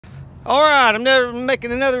Alright, I'm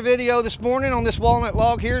making another video this morning on this walnut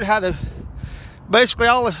log here. How to, basically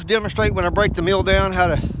I'll demonstrate when I break the mill down how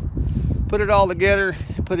to put it all together,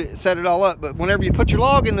 set it all up. But whenever you put your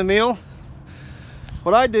log in the mill,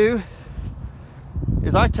 what I do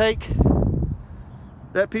is I take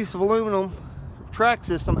that piece of aluminum track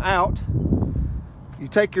system out. You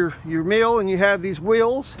take your mill and you have these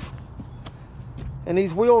wheels, and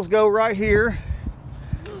these wheels go right here,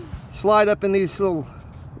 slide up in these little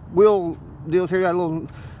wheel deals here. Got a little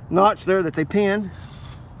notch there that they pin.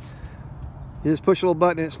 You just push a little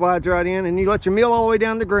button and it slides right in, and you let your mill all the way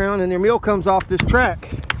down the ground, and your mill comes off this track.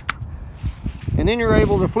 And then you're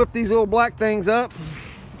able to flip these little black things up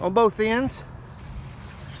on both ends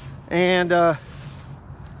and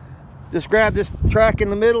just grab this track in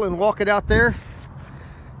the middle and walk it out there.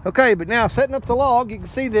 Okay, but now setting up the log, you can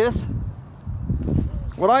see this.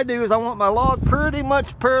 What I do is I want my log pretty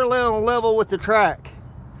much parallel and level with the track.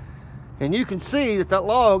 And you can see that that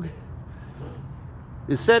log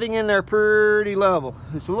is setting in there pretty level.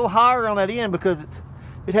 It's a little higher on that end because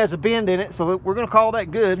it has a bend in it, so we're going to call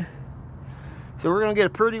that good. So we're going to get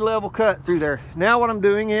a pretty level cut through there. Now what I'm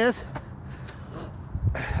doing is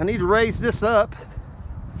I need to raise this up.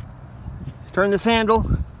 Turn this handle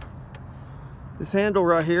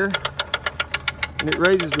right here, and it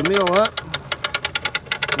raises the mill up.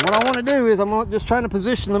 And what I want to do is I'm just trying to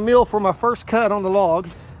position the mill for my first cut on the log.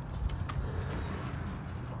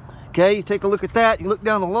 Okay, you take a look at that, you look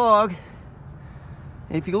down the log,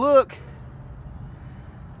 and if you look,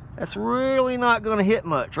 that's really not going to hit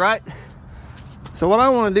much, right? So what I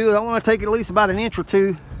want to do is I want to take it at least about an inch or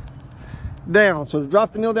two down. So to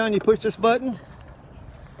drop the mill down, you push this button,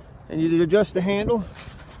 and you adjust the handle.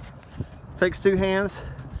 Takes two hands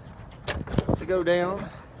to go down.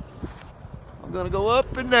 I'm going to go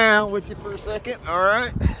up and down with you for a second, all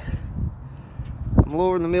right? I'm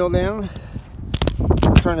lowering the mill down.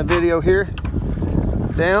 Turn the video here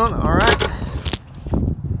down. All right,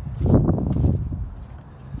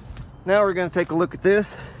 now we're going to take a look at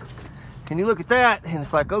this, and you look at that and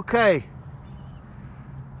it's like, okay,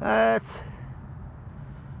 that's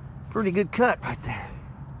pretty good cut right there.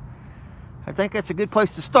 I think that's a good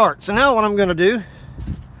place to start. So now what I'm going to do,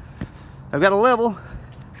 I've got a level,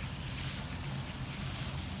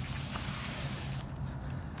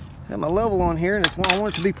 got my level on here, and I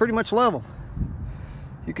want it to be pretty much level.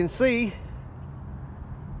 You can see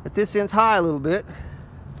that this end's high a little bit.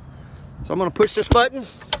 So I'm going to push this button.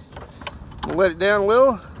 I'm going to let it down a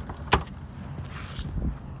little.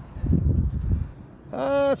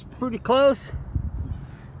 It's pretty close.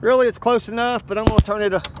 Really, it's close enough, but I'm going to turn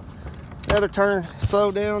it another turn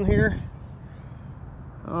slow down here.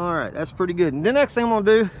 All right, that's pretty good. And the next thing I'm going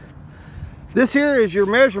to do, this here is your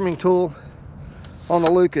measuring tool on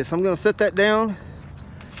the Lucas. I'm going to set that down.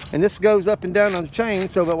 And this goes up and down on the chain,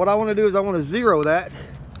 so that what I want to do is I want to zero that.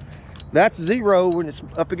 That's zero when it's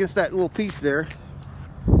up against that little piece there.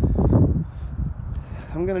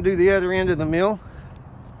 I'm going to do the other end of the mill.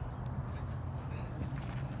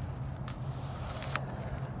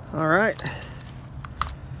 All right.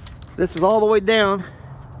 This is all the way down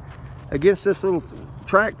against this little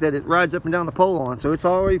track that it rides up and down the pole on. So it's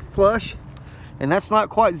already flush, and that's not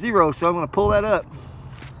quite zero, so I'm going to pull that up.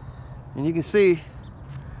 And you can see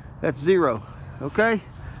that's zero. Okay,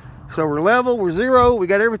 so we're level, we're zero, we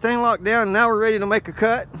got everything locked down, and now we're ready to make a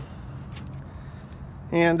cut.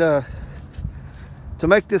 And to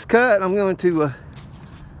make this cut, I'm going to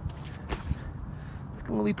it's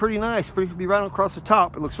going to be pretty nice, be right across the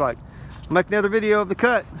top, it looks like. I'll make another video of the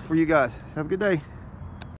cut for you guys. Have a good day.